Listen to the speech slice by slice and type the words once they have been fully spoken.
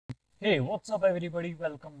Hey, what's up everybody?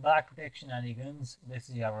 Welcome back to Tech Shenanigans. This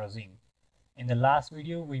is Razim. In the last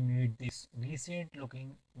video, we made this recent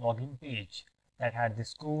looking login page that had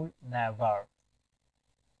this cool nav bar.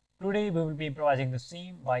 Today, we will be improvising the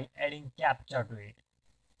same by adding Captcha to it.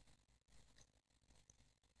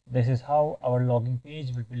 This is how our login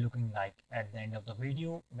page will be looking like at the end of the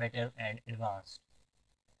video, better and advanced.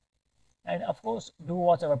 And of course, do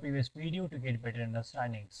watch our previous video to get better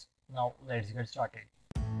understandings. Now, let's get started.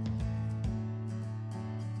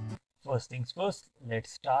 First things first,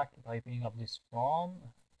 let's start by filling up this form.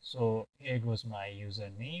 So here goes my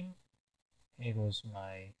username, here goes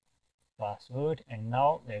my password, and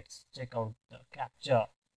now let's check out the captcha.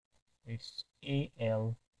 It's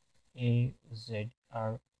ALAZRM.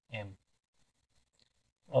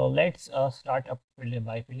 Let's start up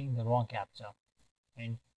by filling the wrong captcha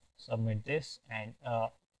and submit this, and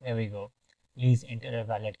there we go. Please enter a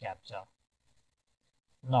valid captcha.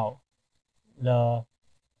 Now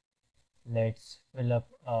let's fill up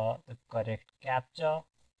the correct captcha.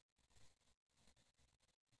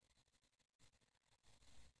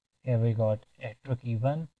 Here we got a tricky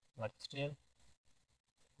one, but still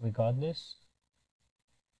we got this,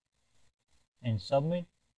 and submit,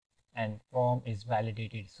 and form is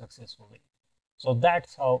validated successfully. So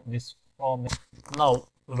that's how this form is. Now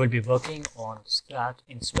we will be working on Scratch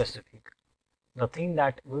in specific. The thing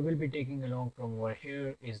that we will be taking along from over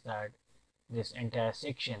here is that this entire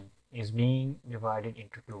section is being divided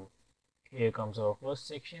into two. Here comes our first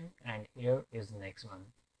section and here is the next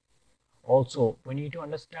one. Also, we need to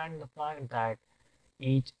understand the fact that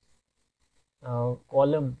each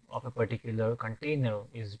column of a particular container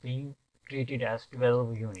is being treated as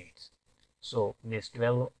 12 units. So this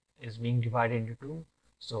 12 is being divided into two.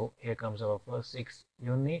 So here comes our first 6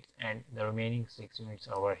 units and the remaining 6 units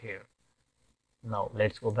are over here. Now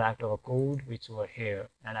let's go back to our code which were here,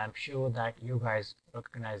 and I'm sure that you guys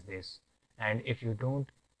recognize this, and if you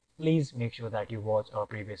don't, please make sure that you watch our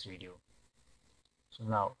previous video. So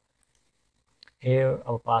now here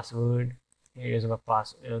our password, here is our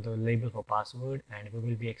the label for password, and we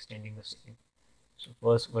will be extending the same. So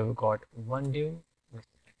first we've got one div with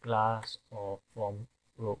a class of form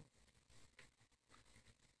row.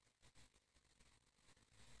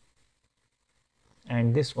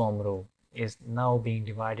 And this form row is now being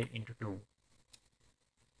divided into two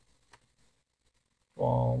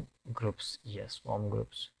form groups. Yes, form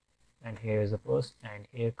groups. And here is the first, and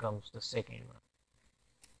here comes the second one.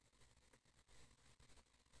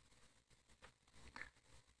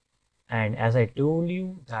 And as I told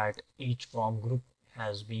you that each form group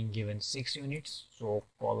has been given 6 units, so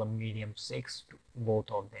column medium 6 to both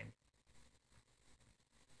of them.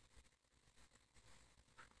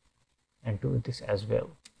 And do this as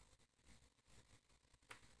well.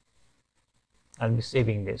 I'll be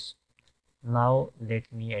saving this. Now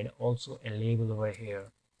let me add also a label over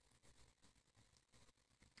here,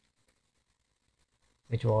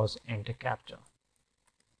 which was enter captcha.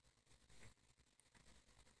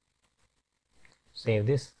 Save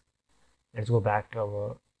this. Let's go back to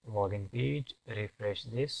our login page, refresh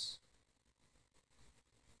this,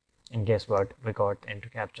 and guess what? We got enter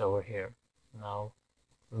captcha over here. Now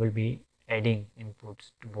we will be adding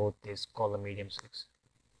inputs to both this column medium 6.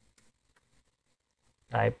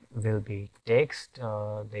 Type will be text,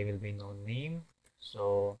 there will be no name.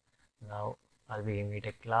 So now I'll be giving it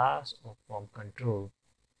a class of form control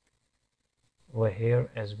over here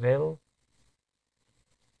as well.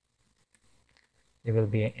 There will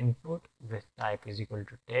be an input with type is equal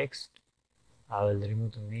to text. I will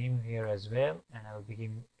remove the name here as well, and I will be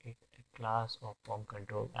giving it a class of form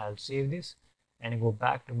control. I'll save this and go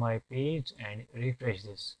back to my page and refresh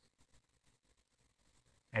this.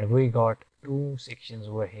 And we got 2 sections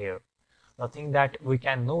over here. The thing that we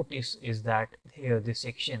can notice is that here this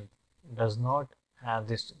section does not have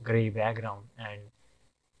this gray background, and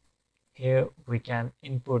here we can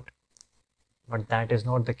input, but that is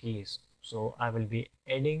not the case. So I will be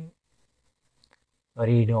adding a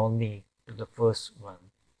read only to the first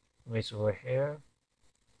one, which over here,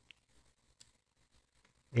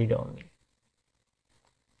 read only.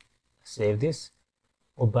 Save this,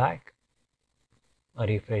 go back,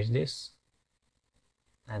 refresh this,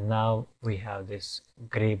 and now we have this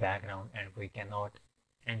gray background and we cannot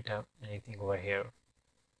enter anything over here.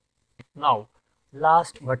 Now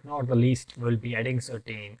last but not the least, we'll be adding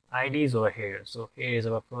certain IDs over here. So here is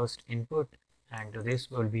our first input, and to this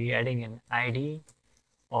we'll be adding an ID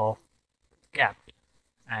of capt,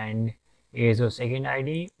 and here is our second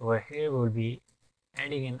ID. Over here we'll be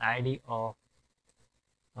adding an ID of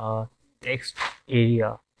text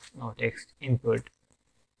area, no, text input.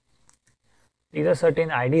 These are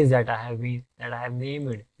certain IDs that I have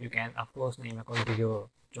named. You can of course name according to your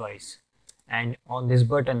choice. And on this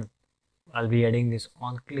button, I'll be adding this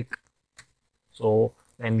on click. So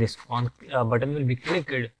when this on button will be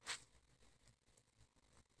clicked, a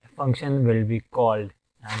function will be called,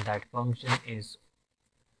 and that function is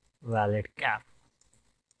valid cap.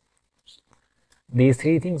 These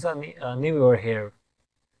three things are new over here.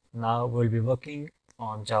 Now we'll be working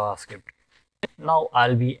on JavaScript. Now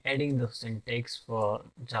I'll be adding the syntax for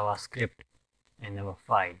JavaScript in our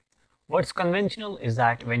file. What's conventional is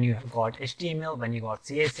that when you have got HTML, when you got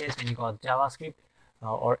CSS, when you got JavaScript,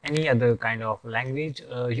 or any other kind of language,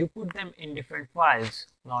 you put them in different files.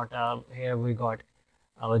 Not here we got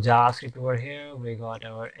our JavaScript over here, we got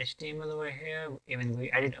our HTML over here, even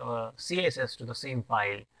we added our CSS to the same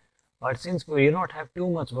file. But since we do not have too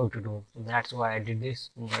much work to do, so that's why I did this.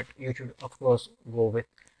 But you should of course go with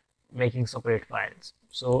making separate files.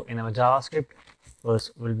 So in our JavaScript,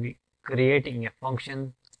 first we'll be creating a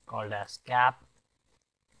function called as cap,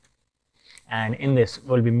 and in this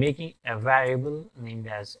we'll be making a variable named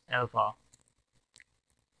as alpha,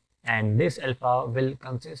 and this alpha will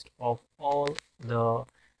consist of all the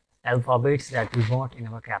alphabets that we want in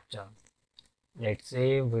our captcha. Let's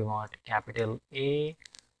say we want capital A,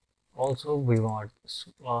 also we want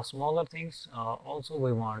smaller things, also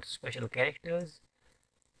we want special characters.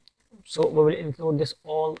 So we will include this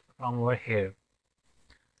all from over here.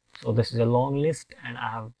 So this is a long list and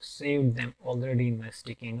I have saved them already in my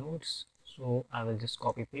sticky notes. So I will just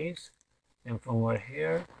copy paste them from over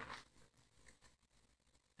here.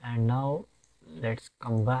 And now let's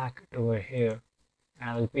come back to over here and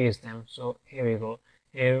I will paste them. So here we go.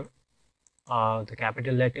 Here are the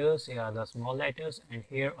capital letters, here are the small letters, and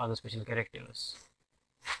here are the special characters.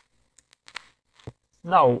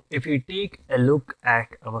 Now, if we take a look at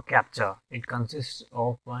our captcha, it consists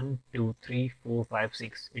of 1, 2, 3, 4, 5,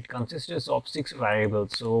 6. It consists of 6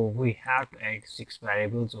 variables. So we have to add 6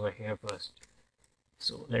 variables over here first.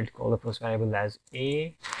 So let's call the first variable as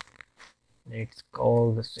A. Let's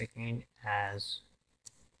call the second as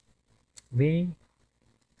B.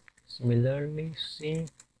 Similarly, C.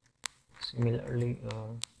 Similarly,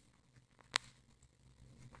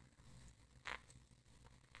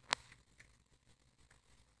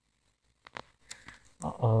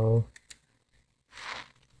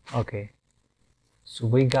 okay, so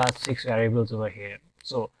we got 6 variables over here.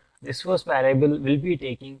 So this first variable will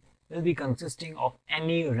be consisting of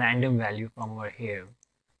any random value from over here.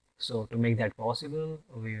 So to make that possible,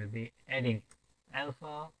 we will be adding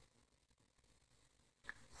alpha.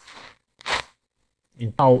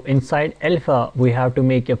 Now inside alpha, we have to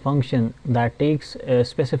make a function that takes a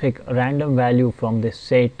specific random value from this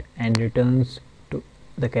set and returns to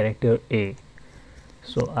the character A.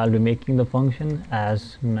 So I'll be making the function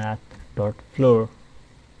as math.floor,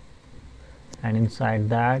 and inside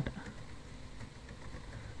that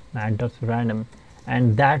math.random,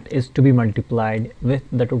 and that is to be multiplied with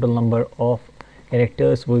the total number of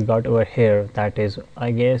characters we got over here. That is, I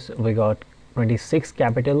guess we got 26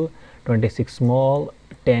 capital, 26 small,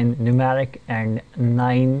 10 numeric, and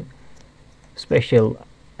 9 special,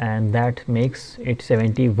 and that makes it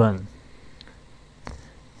 71.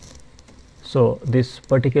 So this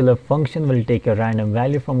particular function will take a random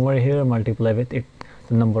value from over here, multiply with it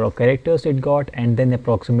the number of characters it got, and then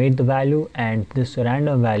approximate the value, and this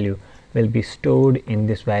random value will be stored in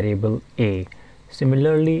this variable A.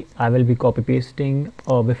 Similarly, I will be copy pasting,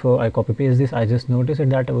 or before I copy paste this, I just noticed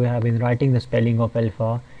that we have been writing the spelling of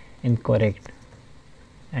alpha incorrect,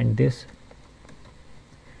 and this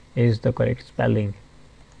is the correct spelling.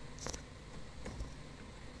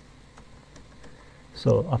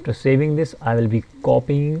 So after saving this, I will be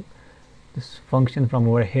copying this function from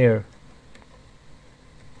over here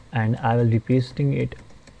and I will be pasting it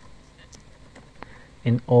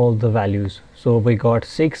in all the values. So we got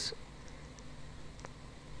 6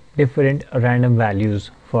 different random values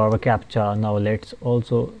for our captcha. Now let's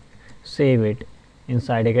also save it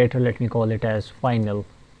inside a getter. Let me call it as final,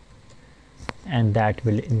 and that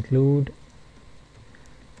will include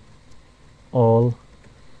all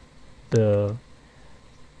the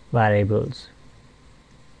variables.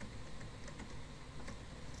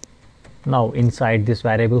 Now inside this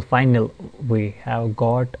variable final, we have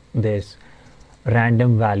got this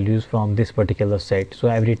random values from this particular set. So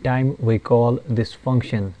every time we call this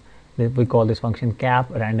function, cap,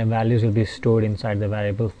 random values will be stored inside the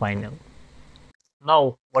variable final.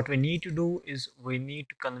 Now what we need to do is we need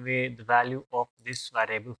to convey the value of this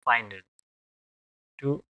variable final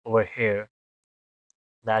to over here,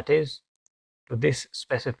 that is to this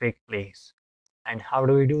specific place. And how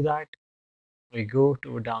do we do that? We go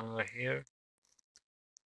to down over here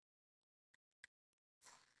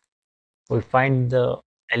We find the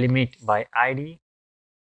element by ID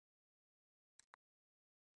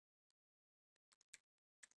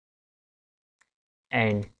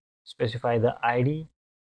and specify the ID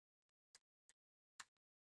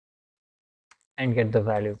and get the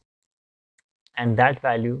value, and that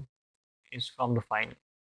value is from the final.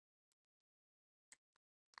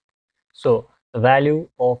 So the value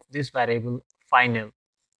of this variable final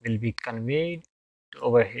will be conveyed to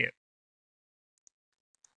over here.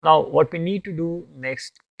 Now what we need to do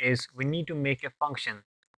next is we need to make a function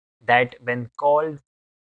that when called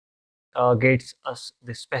gets us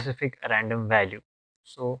the specific random value.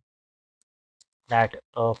 So that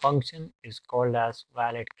function is called as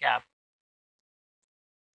valid cap.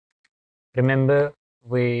 Remember,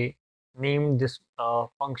 we named this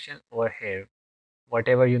function over here.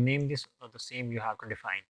 Whatever you name this, the same you have to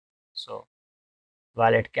define. So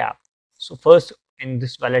valid cap. So first in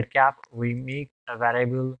this valid cap, we make a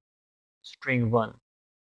variable string1.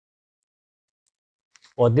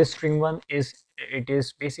 What this string1 is, it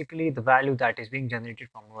is basically the value that is being generated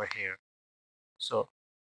from over here. So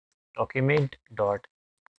document dot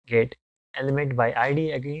get element by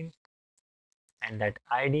ID again, and that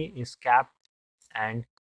ID is capped, and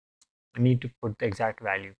we need to put the exact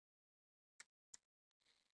value.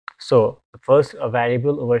 So the first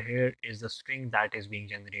variable over here is the string that is being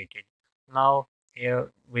generated. Now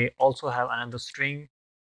here we also have another string.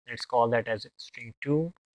 Let's call that as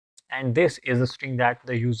string2, and this is the string that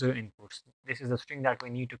the user inputs. This is the string that we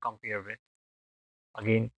need to compare with.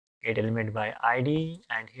 Again, get element by ID,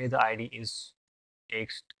 and here the ID is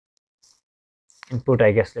text input,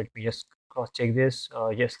 I guess. Let me just cross check this.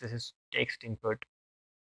 Yes, this is text input.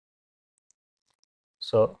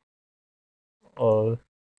 So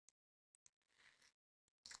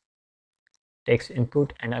text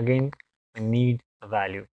input, and again we need a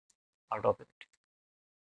value out of it.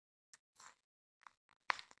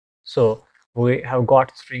 So we have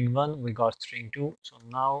got string1, we got string2. So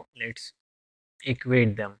now let's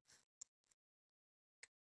equate them.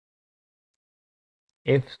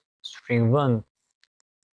 If string1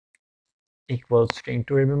 equals string2,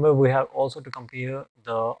 remember we have also to compare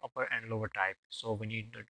the upper and lower type, so we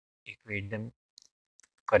need to equate them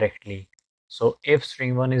correctly. So if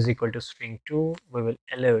string1 is equal to string2, we will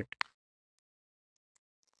alert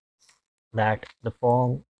that the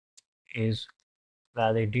form is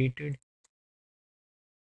validated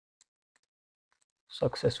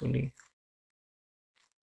successfully.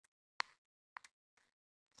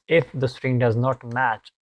 If the string does not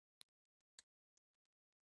match,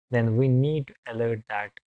 then we need to alert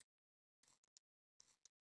that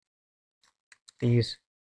please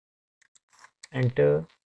enter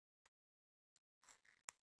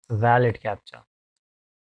valid captcha,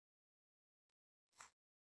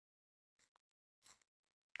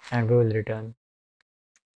 and we will return.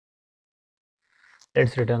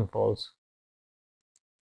 Let's return false.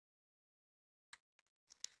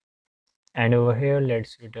 And over here,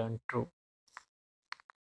 let's return true.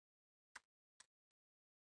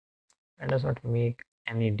 That does not make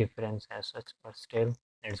any difference as such, but still,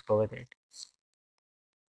 let's go with it.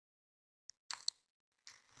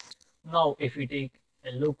 Now, if we take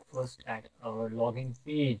a look first at our login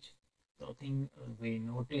page, the thing we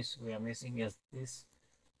notice we are missing is this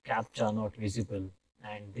captcha not visible,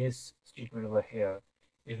 and this statement over here.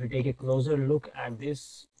 If we take a closer look at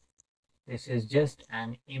this, this is just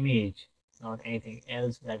an image, not anything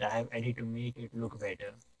else that I have added to make it look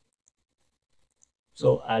better.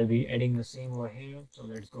 So I'll be adding the same over here. So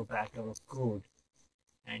let's go back to our code,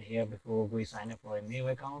 and here before we sign up for a new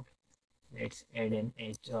account, let's add an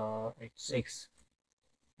H6,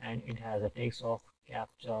 and it has a text of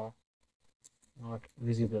captcha not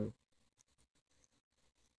visible.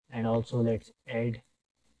 And also let's add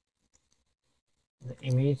the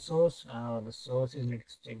image source. The source is,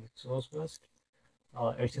 let's check the source first.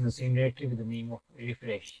 It's in the same directory with the name of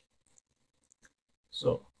refresh.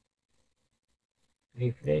 So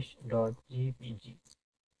refresh.jpg.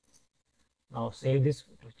 Now save this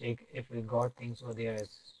to check if we got things over there as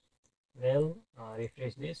well.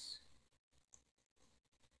 Refresh this.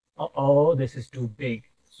 Oh, this is too big.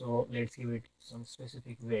 So let's give it some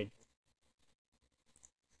specific width.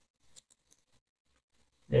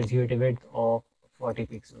 Let's give it a width of 40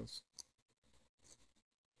 pixels.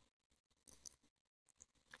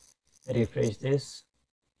 Refresh this.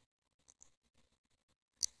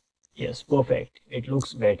 Yes, perfect. It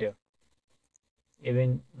looks better.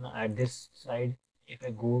 Even at this side, if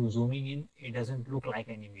I go zooming in, it doesn't look like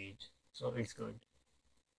an image. So it's good.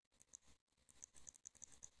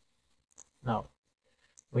 Now,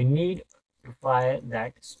 we need to fire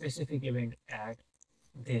that specific event at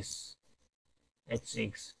this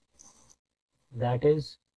H6. That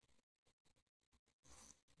is,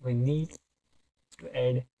 we need to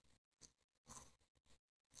add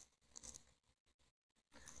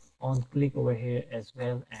on click over here as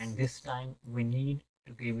well, and this time we need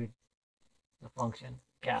to give it the function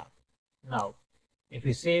cap. Now, if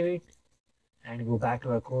we save it and go back to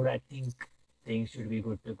our code, I think things should be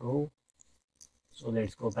good to go. So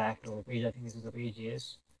let's go back to our page. I think this is the page,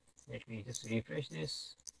 yes. Let me just refresh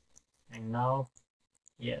this. And now,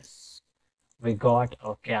 yes, we got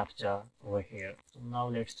our captcha over here. So now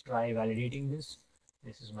let's try validating this.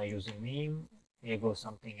 This is my username. Here goes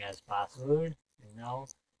something as password. And now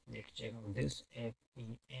let's check out this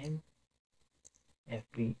FEN.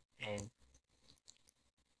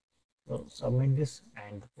 So submit this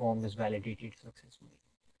and the form is validated successfully.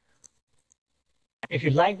 If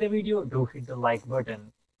you like the video, do hit the like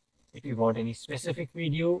button. If you want any specific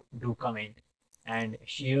video, do comment, and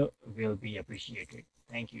share will be appreciated.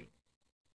 Thank you.